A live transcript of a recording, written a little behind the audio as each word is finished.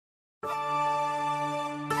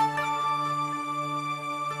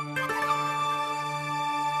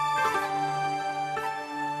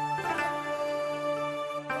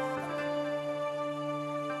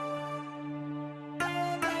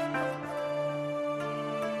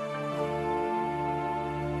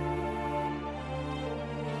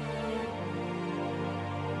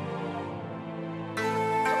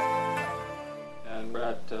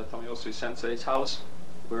Tomoyose Sensei's house,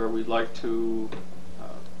 where we'd like to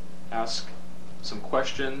ask some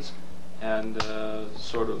questions and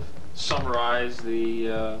sort of summarize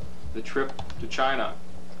the trip to China.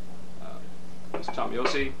 Mr.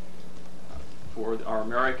 Tomoyose, for our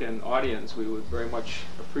American audience, we would very much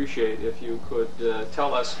appreciate if you could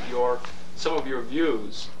tell us some of your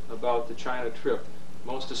views about the China trip,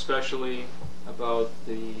 most especially about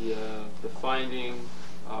the finding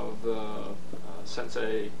of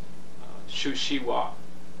Sensei Shushiwa,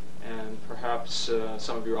 and perhaps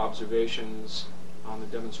some of your observations on the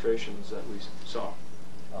demonstrations that we saw.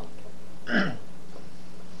 Okay.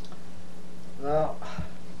 Well,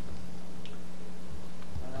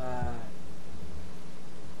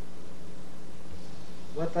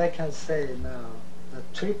 what I can say now, the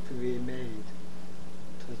trip we made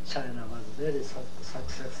to China was very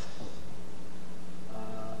successful.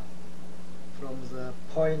 From the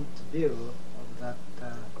point of view of that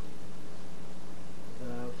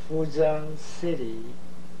the Fujian city,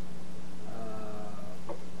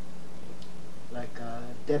 like a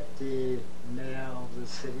deputy mayor of the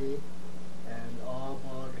city and all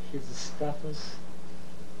his staffs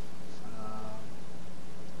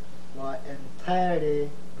were entirely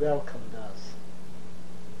welcomed us,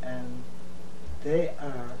 and they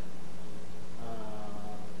are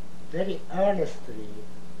very earnestly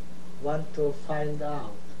want to find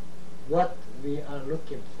out what we are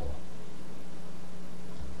looking for.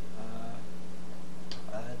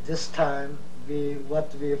 This time,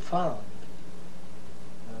 what we found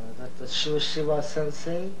that the Shushiwa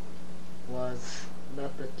sensei was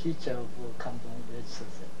not the teacher of Kanbun Uechi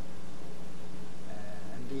sensei.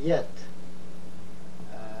 And yet,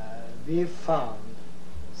 we found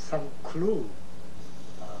some clue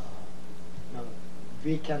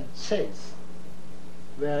we can chase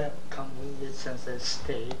where Kanbun Uechi sensei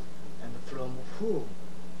stayed and from whom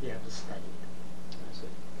he had studied.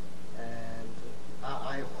 And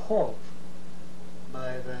I hope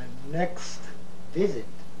by the next visit,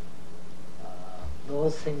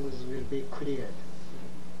 those things will be cleared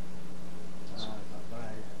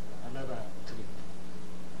by another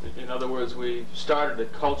trip. In other words, we started a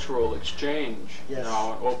cultural exchange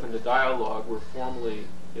now and opened a dialogue where formerly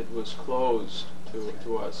it was closed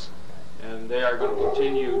to us. And they are going to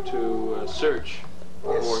continue to search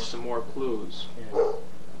for some more clues. Yes.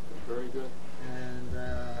 Very good. And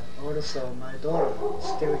also my daughter is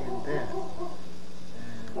still in there.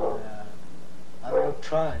 And I will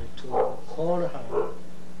try to call her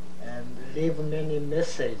and leave many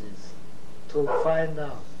messages to find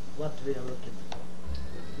out what we are looking for.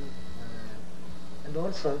 And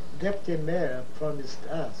also, Deputy Mayor promised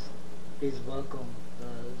us his work on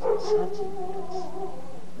searching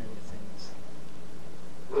many things.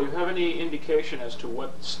 Do you have any indication as to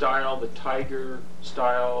what style the tiger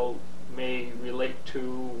style may relate to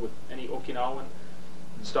with any Okinawan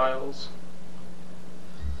styles?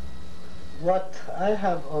 What I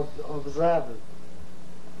have observed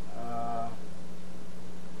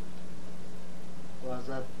was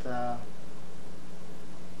that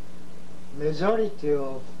majority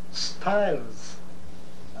of styles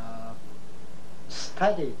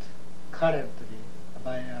studied currently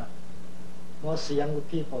by most young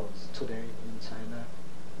people today in China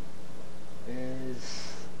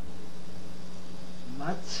is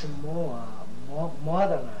much more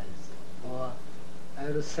modernized, or I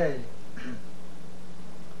would say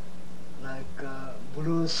like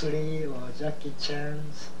Bruce Lee or Jackie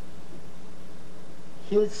Chan's.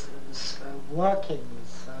 His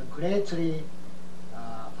workings greatly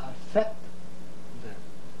affect them,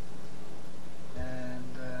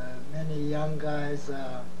 and many young guys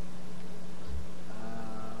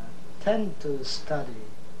tend to study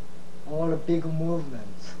all big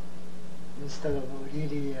movements instead of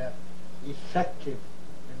really effective,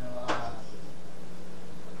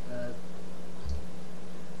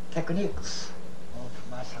 techniques of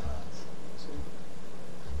martial arts.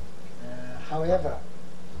 However,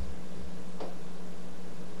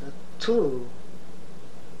 the two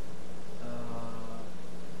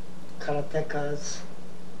karatekas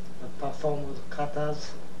performed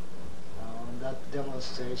katas on that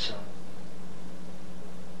demonstration,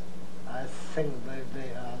 I think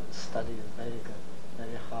they are studied very good,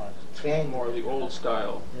 very hard, trained. More the old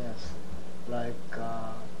style. Yes, like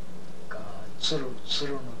tsuru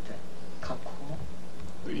no te, kaku,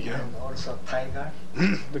 and also tiger.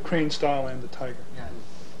 The crane style and the tiger. Yeah.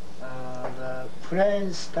 The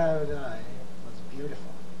plain style guy was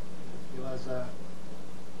beautiful. He was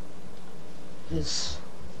his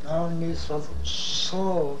arms was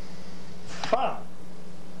so firm,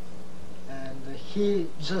 and he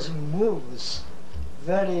just moves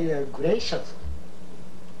very gracious.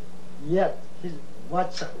 Yet,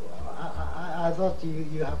 I thought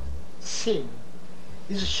you have seen,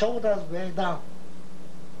 his shoulders way down.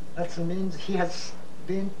 That means he has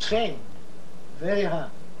been trained very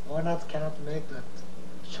hard. Owners cannot make that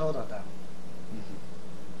shoulder down.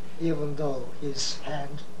 Even though his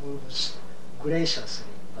hand moves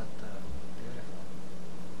graciously, but beautiful.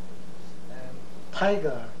 And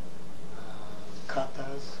tiger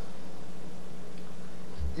katas,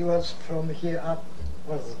 it was from here up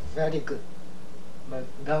was very good, but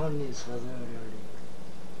down knees was really weak.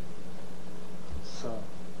 So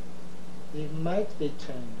it might be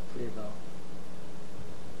trained pretty well,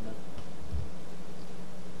 but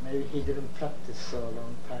maybe he didn't practice so a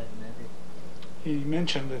long time, maybe. He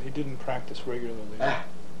mentioned that he didn't practice regularly, No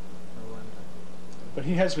wonder. but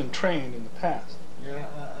he has been trained in the past. Yeah,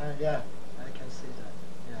 yeah, I can see that.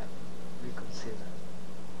 Yeah, we could see that.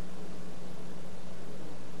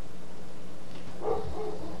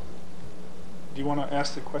 Do you want to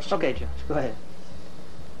ask the question? Okay, Josh, go ahead.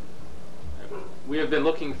 We have been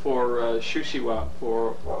looking for Shushiwa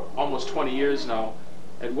for almost 20 years now.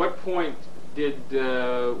 At what point did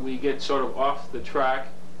we get sort of off the track,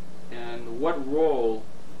 and what role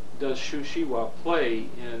does Shushiwa play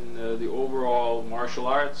in the overall martial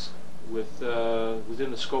arts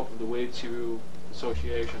within the scope of the Uechi-Ryu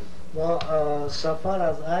Association? Well, so far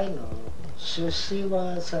as I know,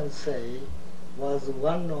 Shushiwa Sensei was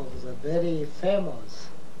one of the very famous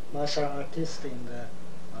martial artists in the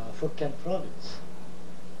Fujian Province.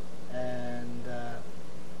 And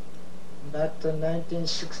back to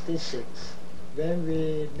 1966, when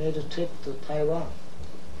we made a trip to Taiwan,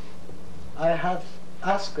 I had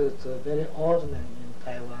asked a very old man in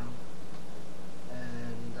Taiwan,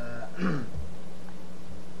 and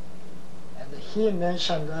and he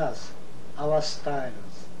mentioned us, our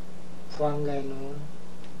styles, Fuangainu,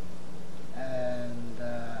 and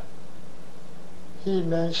he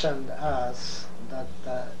mentioned us that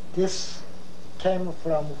this came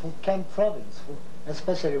from Fujian Province,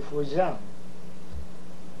 especially Fujian,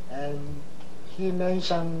 and he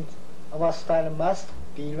mentioned our style must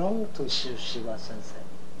belong to Shushiwa Sensei.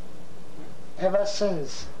 Ever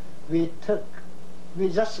since we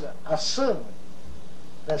just assumed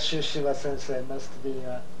that Shushiwa Sensei must be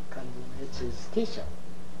Kanbun Uechi's teacher.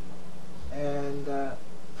 And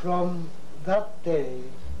from that day,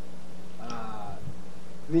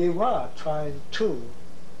 we were trying to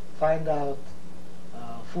find out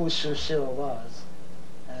who Shushiwa was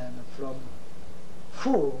and from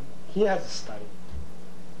whom he had studied.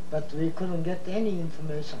 But we couldn't get any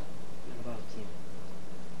information about him.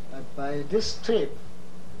 But by this trip,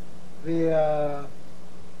 we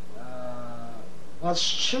was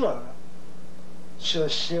sure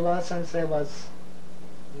Shushiwa Sensei was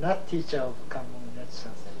not teacher of Kanbun Uechi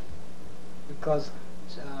Sensei, because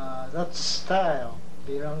that style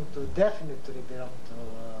definitely belonged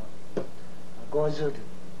to Goju-Ryu.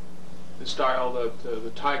 The style,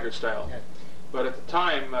 the tiger style. Yeah. But at the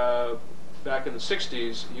time, back in the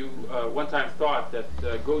 60s, you one time thought that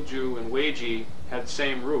Goju and Uechi had the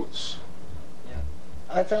same roots. Yeah.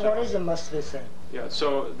 I think origin must be same. Yeah,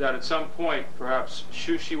 so that at some point, perhaps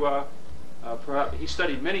Shushiwa, perhaps he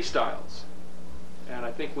studied many styles. And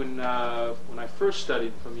I think when I first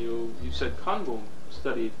studied from you, you said Kanbun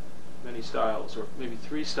studied many styles, or maybe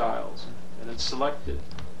 3 styles, and then selected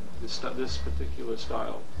this particular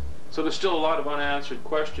style. So there's still a lot of unanswered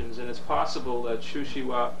questions, and it's possible that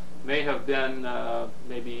Shushiwa may have been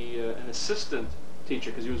maybe an assistant teacher,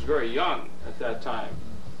 because he was very young at that time,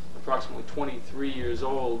 approximately 23 years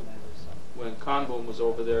old when Kanbun was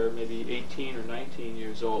over there, maybe 18 or 19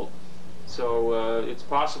 years old. So it's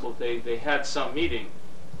possible they had some meeting.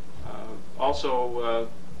 Also,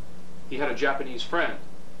 he had a Japanese friend,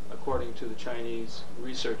 according to the Chinese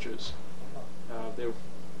researchers.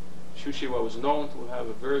 Shushiwa was known to have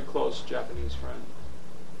a very close Japanese friend.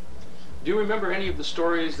 Do you remember any of the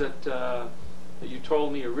stories that you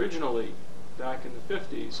told me originally back in the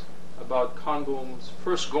 50s about Kanbun's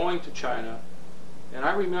first going to China? And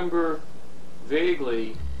I remember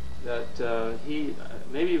vaguely that he,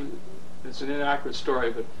 maybe it's an inaccurate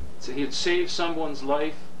story, but he had saved someone's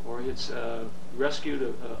life, or he had rescued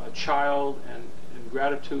a child, and in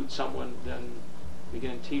gratitude someone then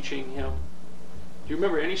began teaching him. Do you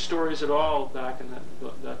remember any stories at all back in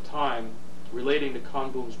that time relating to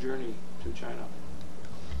Kanbun's journey to China?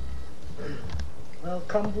 Well,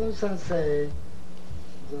 Kanbun Sensei,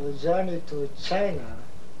 the journey to China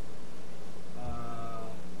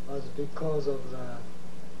was because of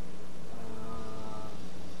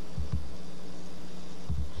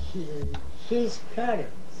his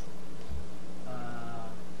parents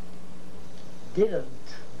didn't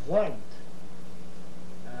want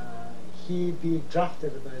he be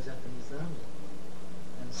drafted by Japanese army.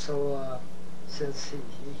 And so since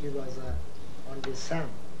he was only son,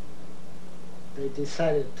 they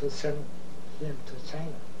decided to send him to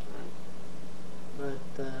China.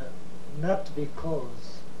 But not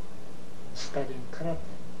because studying karate.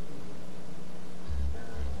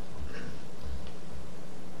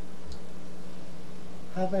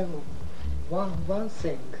 However, one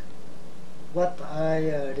thing, what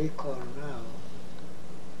I recall now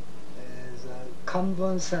is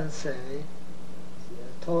Kanbun sensei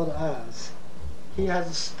told us he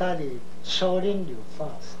has studied Shohei Ryu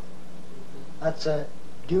first. That's a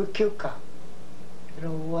Ryukyukan. You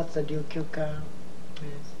know what the Ryukyukan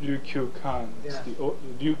is? Ryukyukan. It's Yeah. the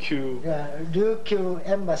Ryukyu. Yeah, Ryukyu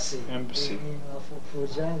Embassy, Embassy. in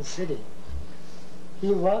Fujian City.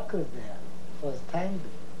 He worked there for a time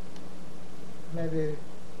being,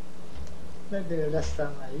 maybe less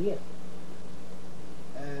than a year.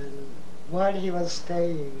 And while he was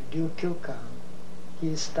staying in Ryukyukan,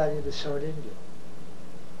 he studied Shohei Ryu.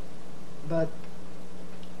 But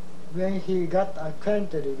when he got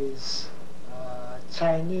acquainted with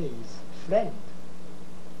Chinese friend,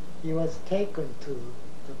 he was taken to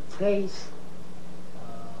the place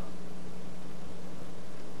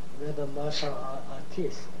where the martial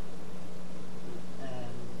artist,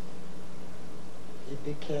 and he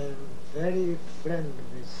became very friendly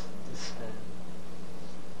with this man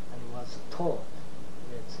and was taught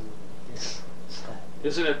with this style.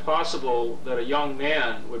 Isn't it possible that a young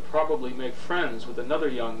man would probably make friends with another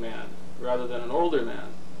young man rather than an older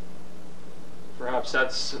man? Perhaps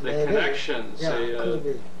that's the Maybe. connection. Yeah, Say, could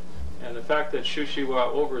be. and the fact that Shushiwa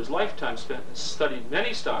over his lifetime studied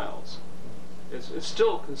many styles, it's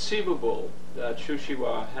still conceivable that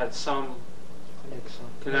Shushiwa had some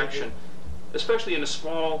connection. Especially in a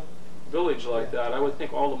small village like that, I would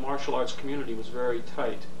think all the martial arts community was very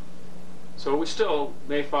tight. So we still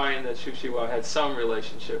may find that Shushiwa had some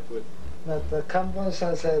relationship with. But the Kanbun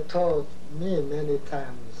sensei told me many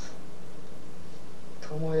times,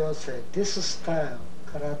 Tomoyose, this style,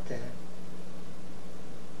 karate,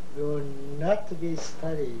 will not be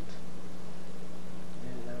studied,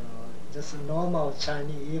 just normal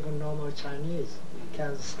Chinese, even normal Chinese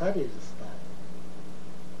can study the style.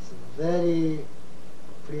 It's very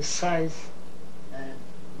precise and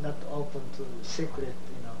not open to secret,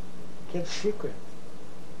 kept secret.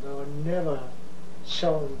 They were never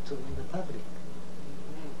shown to in the public.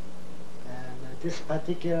 And this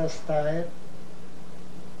particular style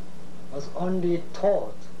was only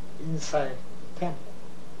taught inside temple.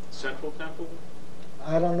 Central Temple?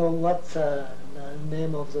 I don't know what's the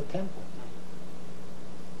name of the temple.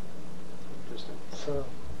 Interesting. So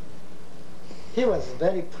he was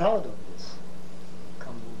very proud of this,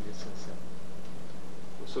 Kanbun sensei.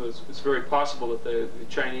 So it's very possible that the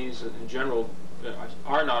Chinese in general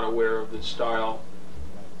are not aware of this style.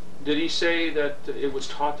 Did he say that it was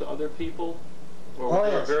taught to other people? Or Oh, were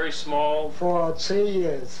yes. very small? For 3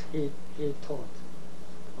 years he taught.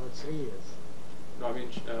 For 3 years. No, I mean,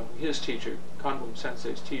 his teacher, Kanbun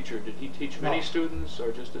Sensei's teacher, did he teach many No. students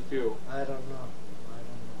or just a few? I don't know.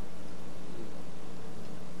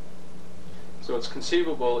 So it's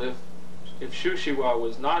conceivable if Shushiwa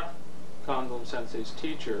was not Kanbun Sensei's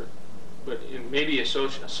teacher, but maybe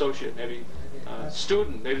associate, maybe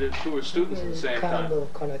student, maybe the two were students at the same kind time.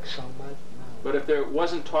 of connection might know. But if there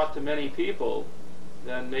wasn't taught to many people,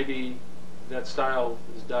 then maybe that style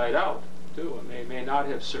has died out too. It may not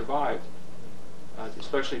have survived,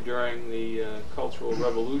 especially during the Cultural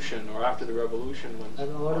Revolution or after the Revolution.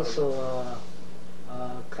 And also,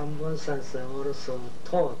 Kanbun sensei also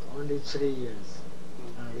taught only 3 years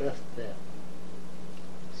and left there.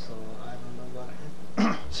 So I don't know what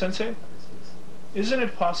happened. Sensei, isn't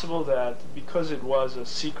it possible that because it was a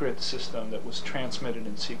secret system that was transmitted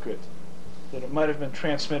in secret, that it might have been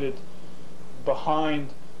transmitted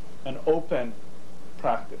behind an open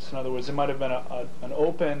practice? In other words, it might have been an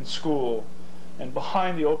open school, and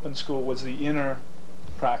behind the open school was the inner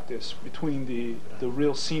practice between the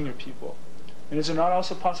real senior people. And is it not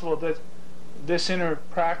also possible that this inner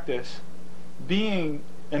practice, being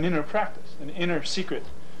an inner practice, an inner secret,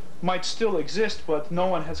 might still exist, but no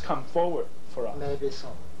one has come forward for us? Maybe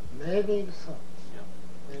so. Maybe so. Yeah.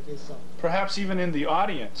 Maybe so. Perhaps even in the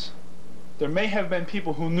audience, there may have been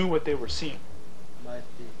people who knew what they were seeing. Might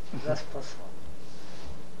be. That's possible.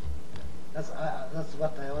 That's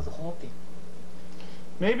what I was hoping.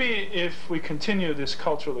 Maybe if we continue this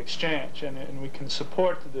cultural exchange and we can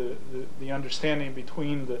support the understanding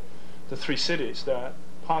between the three cities, that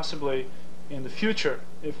possibly in the future,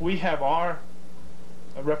 if we have our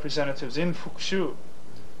representatives in Fuzhou,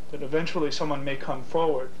 that eventually someone may come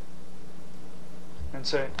forward and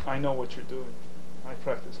say, I know what you're doing. I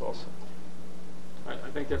practice also. I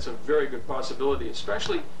think that's a very good possibility,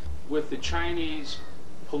 especially with the Chinese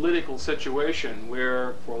political situation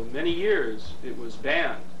where for many years it was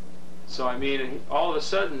banned. So I mean, all of a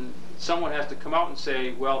sudden someone has to come out and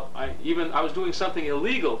say, well, I was doing something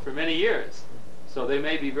illegal for many years. So they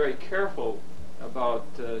may be very careful about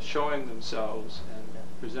showing themselves and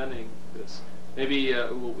presenting this. Maybe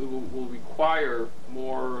it will require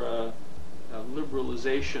more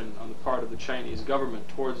liberalization on the part of the Chinese government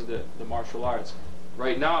towards the martial arts.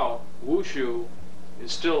 Right now, wushu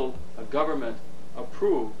is still a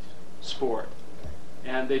government-approved sport,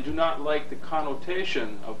 and they do not like the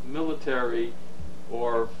connotation of military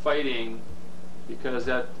or fighting, because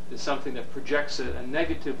that is something that projects a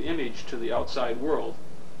negative image to the outside world.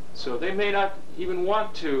 So they may not even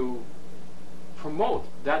want to promote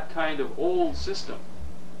that kind of old system.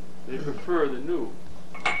 They prefer the new.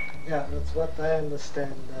 Yeah, that's what I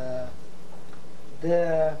understand.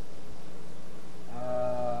 The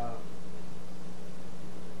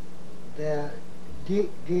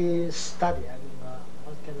study, I mean,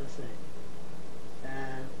 what can I say?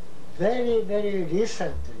 Very, very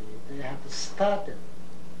recently, they have started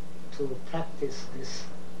to practice this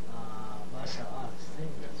martial arts thing.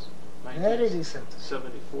 Yes. Very recent.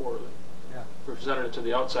 74, Yeah. presented it to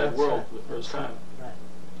the outside That's world right. for the first That's time. Right.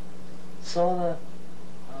 So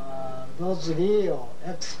those real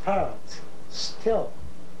experts still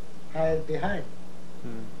hide behind.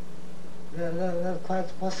 They're quite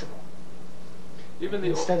possible. Even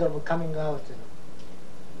Instead of coming out, you know.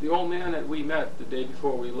 the old man that we met the day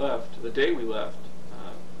before we left, the day we left,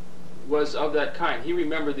 was of that kind. He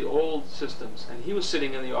remembered the old systems, and he was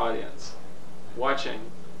sitting in the audience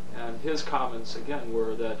watching, and his comments again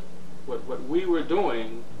were that what we were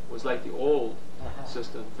doing was like the old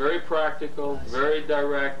system. Very practical, very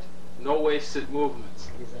direct, no wasted movements.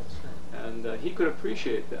 Yes, that's right. And he could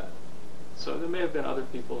appreciate that. So there may have been other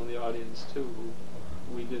people in the audience too who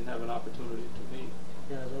we didn't have an opportunity to meet.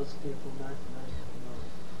 Yeah, those people might know.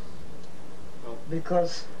 Well,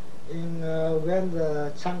 Because when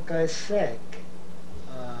the Chiang Kai-shek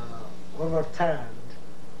overturned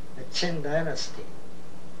the Qing dynasty,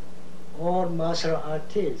 all martial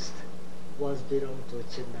artists was belong to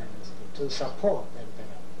Qing dynasty to support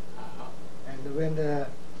emperor. And when the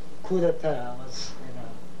coup d'etat was,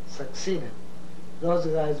 succeeded, those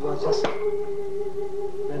guys were just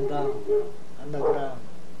went down underground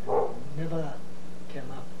and never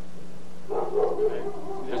came up.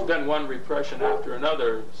 there's been one repression after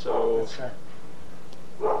another, so That's right.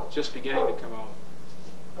 it's just beginning to come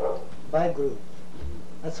out. By group.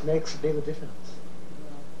 That makes a big difference.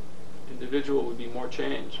 Individual would be more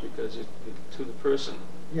changed because it to the person.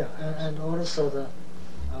 Yeah, and also the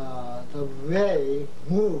way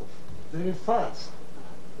move very fast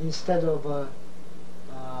instead of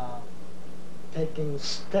taking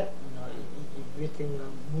step, within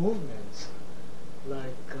movements.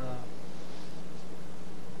 Like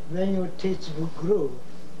when you teach the group,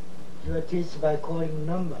 you are teach by calling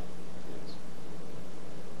number. Yes.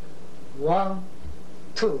 1,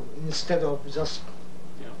 2 instead of just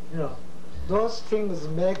Yeah. Those things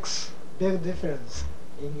makes big difference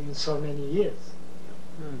in so many years.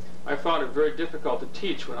 I found it very difficult to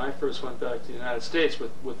teach when I first went back to the United States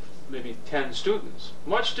with maybe 10 students.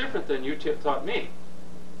 Much different than you taught me.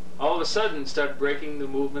 All of a sudden started breaking the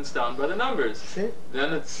movements down by the numbers. See?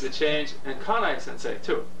 Then it's the change, and Kanei sensei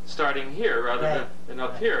too, starting here rather than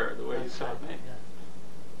up here, the way That's you taught right. me. Yeah.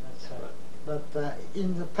 That's right. But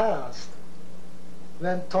in the past,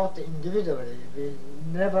 when taught individually, the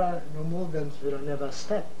movements will never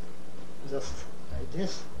step. Just like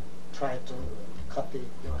this, try to copy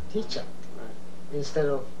your teacher Right. instead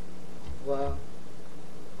of 1,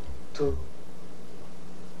 2,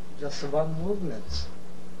 just one movement.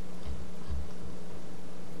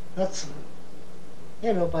 That's,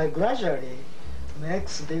 by gradually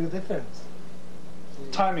makes a big difference.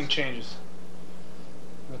 Timing changes.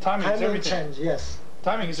 The timing is Timing everything. change, yes.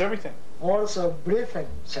 Timing is everything. Also breathing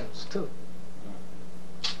change too.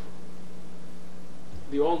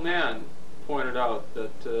 The old man pointed out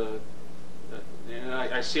that, and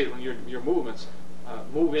I see it when your movements,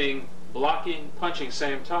 moving, blocking, punching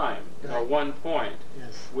same time, Right. 1 point,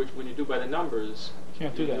 Yes. which when you do by the numbers, You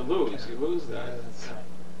can't do you that. lose. You lose that. Yeah, that's right.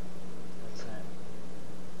 That's right.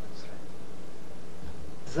 That's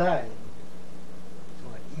right. Zai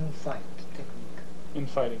for in-fight technique. In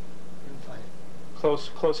fighting. In-fight.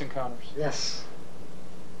 Close encounters. Yes.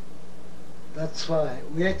 That's why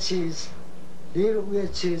Uechi's, real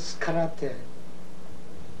Uechi's karate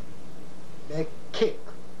make kick.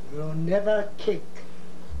 You will never kick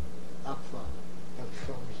upward, but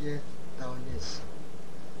from here down this.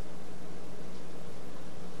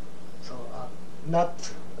 So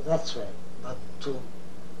not that way, but to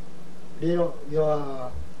little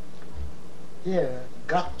your here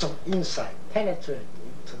got to inside, penetrate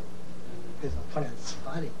into his opponent's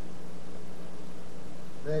body.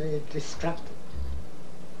 Very destructive.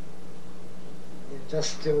 You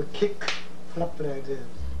just do kick, flop like this.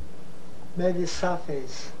 Maybe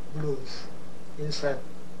surface bruise inside.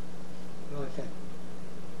 No effect.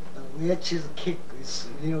 Uechi's kick is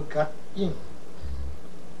little gut in.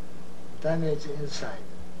 Damage inside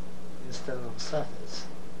instead of surface.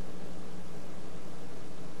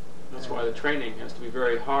 That's why the training has to be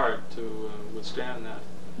very hard to withstand that.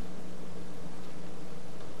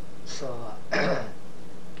 So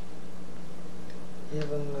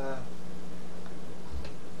even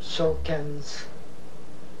shokens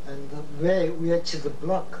and the way Uechi's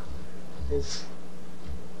block is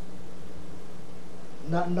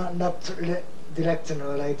not direct, you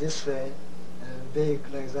know, like this way and big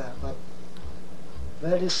like that, but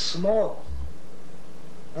very small.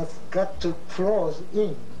 That's got to close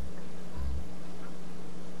in.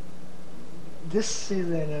 This is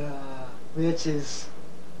which is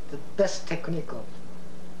the best technique of.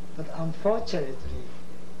 But unfortunately,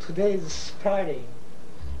 today's sparring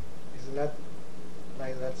is not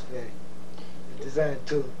like that way. Designed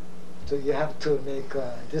to you have to make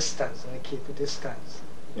a distance and keep a distance.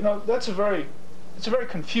 You know, it's a very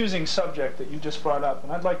confusing subject that you just brought up,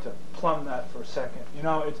 and I'd like to plumb that for a second. You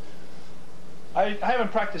know, I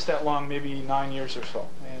haven't practiced that long, maybe 9 years or so,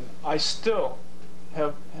 and I still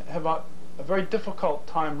have a very difficult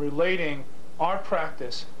time relating our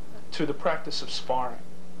practice to the practice of sparring.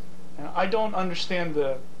 And I don't understand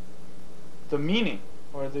the meaning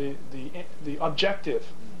or the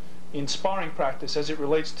objective in sparring practice as it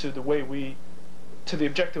relates to the way to the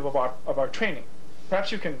objective of our training.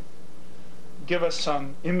 Perhaps you can give us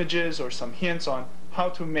some images or some hints on how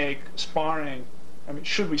to make sparring. I mean,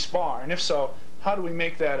 should we spar? And if so, how do we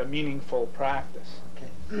make that a meaningful practice?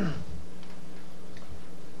 Okay.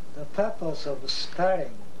 The purpose of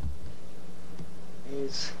sparring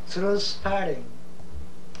is through sparring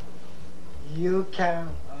you can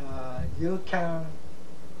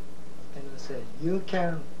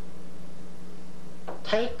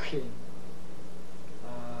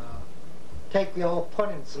take your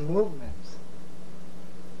opponent's movements,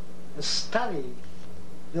 study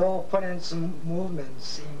your opponent's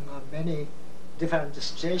movements in many different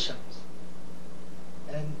situations,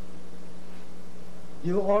 and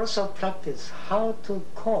you also practice how to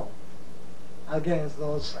cope against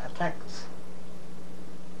those attacks.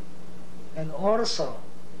 And also,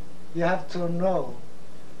 you have to know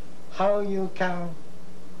how you can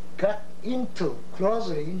get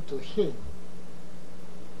closely into him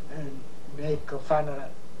and make a final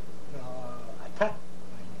attack.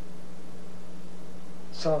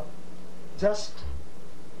 So, just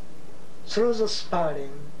through the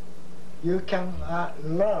sparring, you can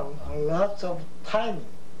learn a lot of timing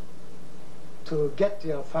to get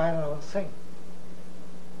your final thing.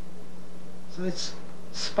 So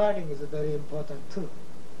sparring is very important too.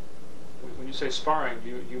 When you say sparring,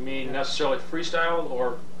 you mean necessarily freestyle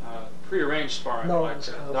or prearranged sparring? No, like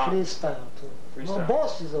freestyle too. Freestyle. No,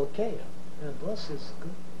 both is okay. Yeah, both is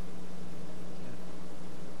good.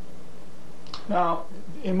 Now,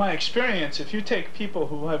 in my experience, if you take people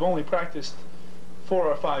who have only practiced 4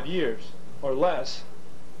 or 5 years or less,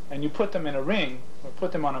 and you put them in a ring or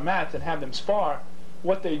put them on a mat and have them spar,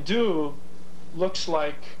 what they do looks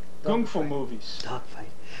like kung fu movies.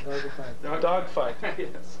 Dogfight. Dogfight.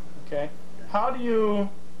 Yes. Okay. What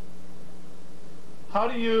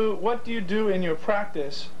do you do in your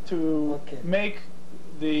practice to make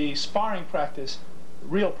the sparring practice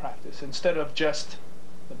real practice instead of just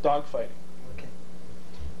dogfighting? Okay.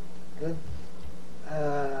 Good.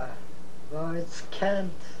 Well, it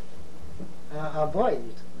can't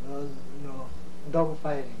avoid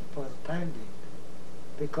dogfighting for the time being,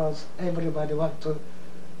 because everybody wants to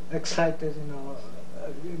excited,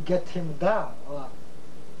 get him down or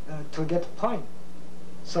to get point.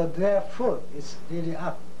 So their foot is really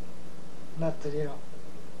up, not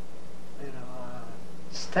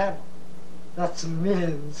stable. That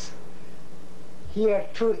means he is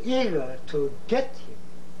too eager to get him.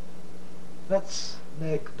 Let's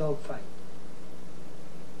make dogfight.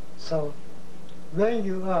 So when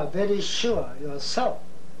you are very sure yourself,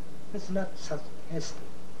 it's not such hasty.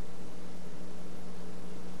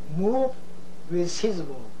 Move with his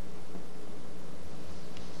move.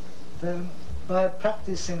 Then by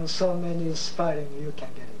practicing so many sparring, you can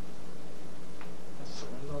get it.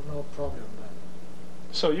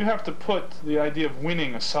 So you have to put the idea of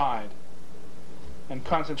winning aside and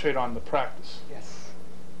concentrate on the practice. Yes.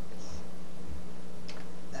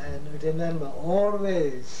 Yes. And remember,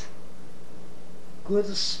 always good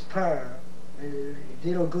spar, a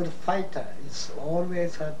little good fighter is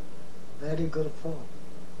always have very good form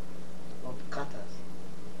of katas.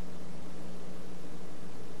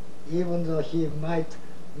 Even though he might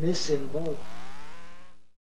miss in both.